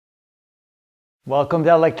Welcome to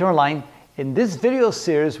Electron. In this video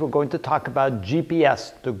series, we're going to talk about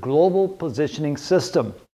GPS, the Global Positioning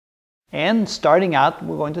System. And starting out,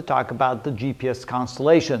 we're going to talk about the GPS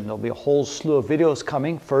constellation. There'll be a whole slew of videos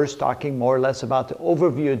coming, first talking more or less about the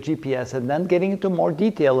overview of GPS and then getting into more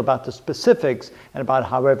detail about the specifics and about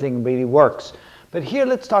how everything really works. But here,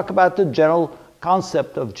 let's talk about the general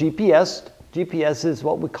concept of GPS. GPS is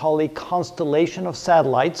what we call a constellation of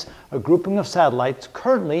satellites, a grouping of satellites.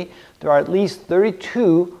 Currently, there are at least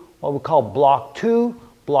 32 what we call Block 2,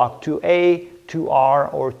 Block 2A,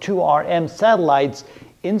 2R, or 2RM satellites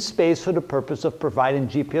in space for the purpose of providing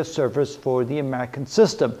GPS service for the American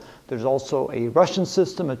system. There's also a Russian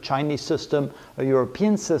system, a Chinese system, a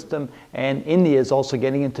European system, and India is also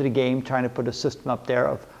getting into the game, trying to put a system up there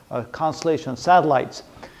of a constellation of satellites.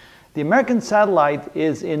 The American satellite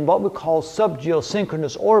is in what we call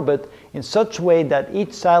subgeosynchronous orbit in such a way that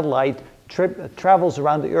each satellite travels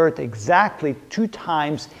around the Earth exactly 2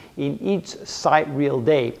 times in each sidereal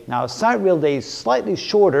day. Now, a sidereal day is slightly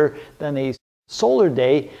shorter than a solar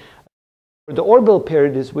day. The orbital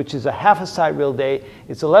period, which is a half a sidereal day,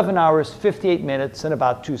 is 11 hours, 58 minutes, and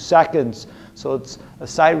about 2 seconds. So a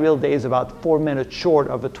sidereal day is about 4 minutes short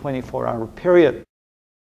of a 24-hour period.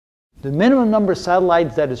 The minimum number of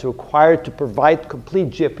satellites that is required to provide complete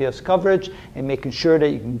GPS coverage and making sure that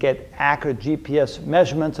you can get accurate GPS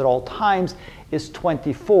measurements at all times is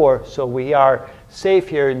 24. So we are safe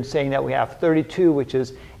here in saying that we have 32, which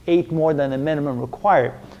is 8 more than the minimum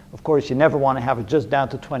required. Of course, you never want to have it just down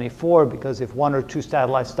to 24 because if 1 or 2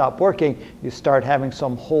 satellites stop working, you start having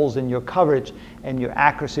some holes in your coverage and your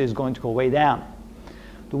accuracy is going to go way down.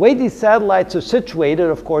 The way these satellites are situated,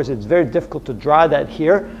 of course, it's very difficult to draw that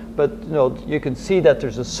here, but you can see that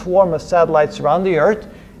there's a swarm of satellites around the Earth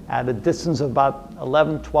at a distance of about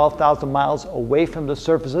 11,000 to 12,000 miles away from the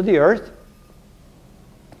surface of the Earth.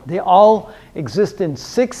 They all exist in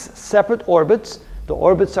 6 separate orbits. The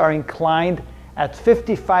orbits are inclined at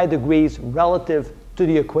 55 degrees relative to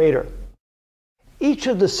the equator. Each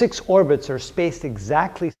of the 6 orbits are spaced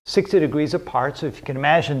exactly 60 degrees apart. So if you can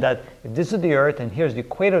imagine that if this is the Earth and here's the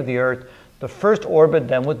equator of the Earth, the first orbit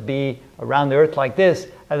then would be around the Earth like this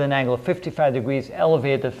at an angle of 55 degrees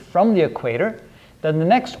elevated from the equator. Then the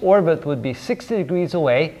next orbit would be 60 degrees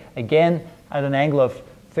away, again at an angle of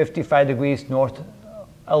 55 degrees north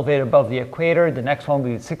elevated above the equator. The next one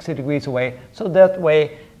would be 60 degrees away. So that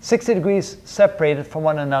way, 60 degrees separated from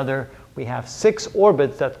one another, we have 6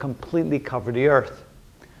 orbits that completely cover the Earth.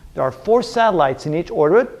 There are 4 satellites in each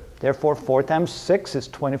orbit, therefore 4 times 6 is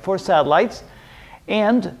 24 satellites.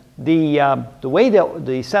 And the way that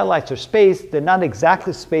the satellites are spaced, they're not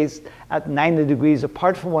exactly spaced at 90 degrees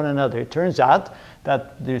apart from one another. It turns out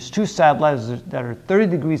that there's 2 satellites that are 30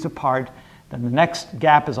 degrees apart, then the next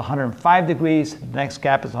gap is 105 degrees, the next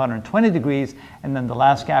gap is 120 degrees, and then the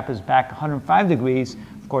last gap is back 105 degrees.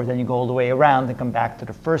 Of course, then you go all the way around and come back to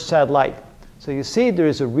the first satellite. So you see there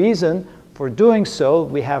is a reason for doing so.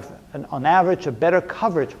 We have, on average, a better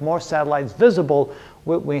coverage, more satellites visible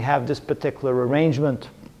when we have this particular arrangement.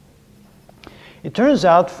 It turns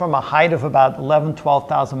out from a height of about 11,000 to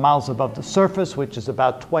 12,000 miles above the surface, which is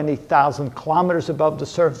about 20,000 kilometers above the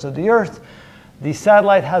surface of the Earth, the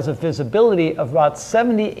satellite has a visibility of about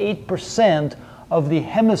 78% of the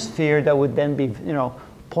hemisphere that would then be,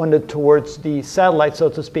 pointed towards the satellite, so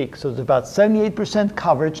to speak. So it's about 78%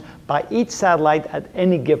 coverage by each satellite at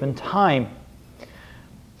any given time.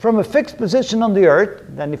 From a fixed position on the Earth,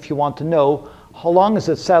 then if you want to know how long is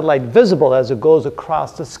the satellite visible as it goes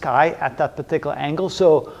across the sky at that particular angle.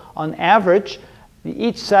 So on average,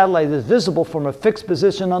 each satellite is visible from a fixed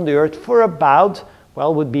position on the Earth for about,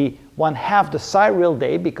 would be 1/2 the sidereal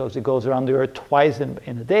day because it goes around the Earth twice in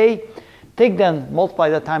a day. Take then, multiply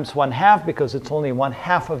that times 1/2 because it's only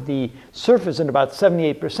 1/2 of the surface and about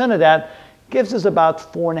 78% of that gives us about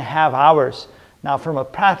 4.5 hours. Now from a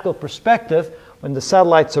practical perspective, when the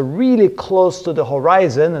satellites are really close to the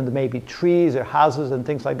horizon and there may be trees or houses and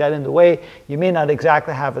things like that in the way, you may not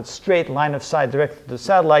exactly have a straight line of sight directly to the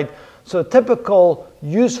satellite. So a typical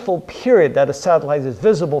useful period that a satellite is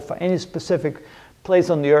visible for any specific place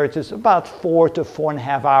on the Earth is about 4 to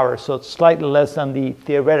 4.5 hours. So it's slightly less than the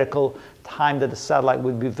theoretical time that the satellite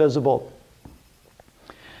would be visible.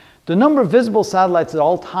 The number of visible satellites at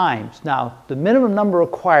all times. Now, the minimum number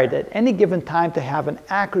required at any given time to have an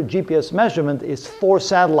accurate GPS measurement is 4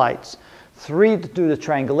 satellites. 3 to do the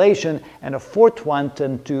triangulation and a 4th one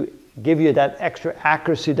to give you that extra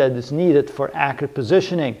accuracy that is needed for accurate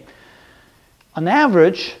positioning. On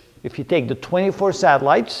average, if you take the 24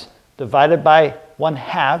 satellites, divided by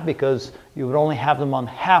 1/2, because you would only have them on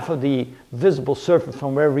half of the visible surface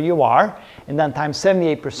from wherever you are, and then times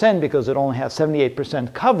 78%, because it only has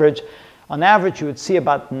 78% coverage. On average, you would see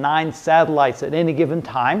about 9 satellites at any given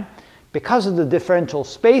time. Because of the differential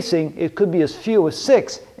spacing, it could be as few as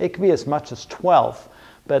 6, it could be as much as 12.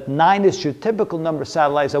 But 9 is your typical number of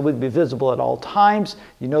satellites that would be visible at all times.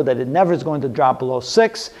 You know that it never is going to drop below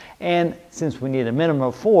 6, and since we need a minimum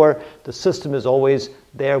of 4, the system is always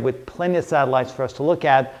there with plenty of satellites for us to look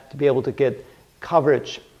at to be able to get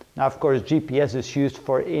coverage. Now, of course, GPS is used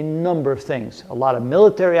for a number of things. A lot of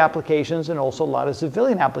military applications and also a lot of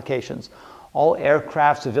civilian applications. All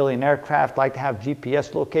aircraft, civilian aircraft, like to have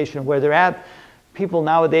GPS location where they're at. People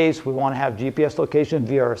nowadays, we want to have GPS location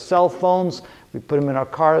via our cell phones. We put them in our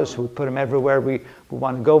cars. We put them everywhere we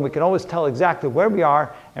want to go. We can always tell exactly where we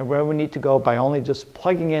are and where we need to go by only just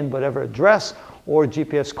plugging in whatever address or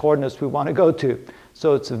GPS coordinates we want to go to.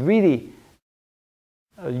 So it's really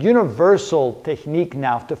a universal technique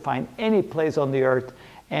now to find any place on the Earth.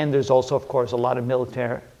 And there's also, of course, a lot of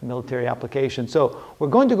military applications. So we're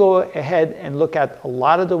going to go ahead and look at a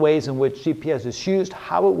lot of the ways in which GPS is used,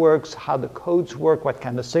 how it works, how the codes work, what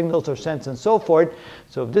kind of signals are sent, and so forth.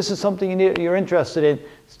 So if this is something you're interested in,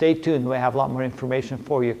 stay tuned. We have a lot more information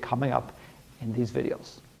for you coming up in these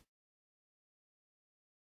videos.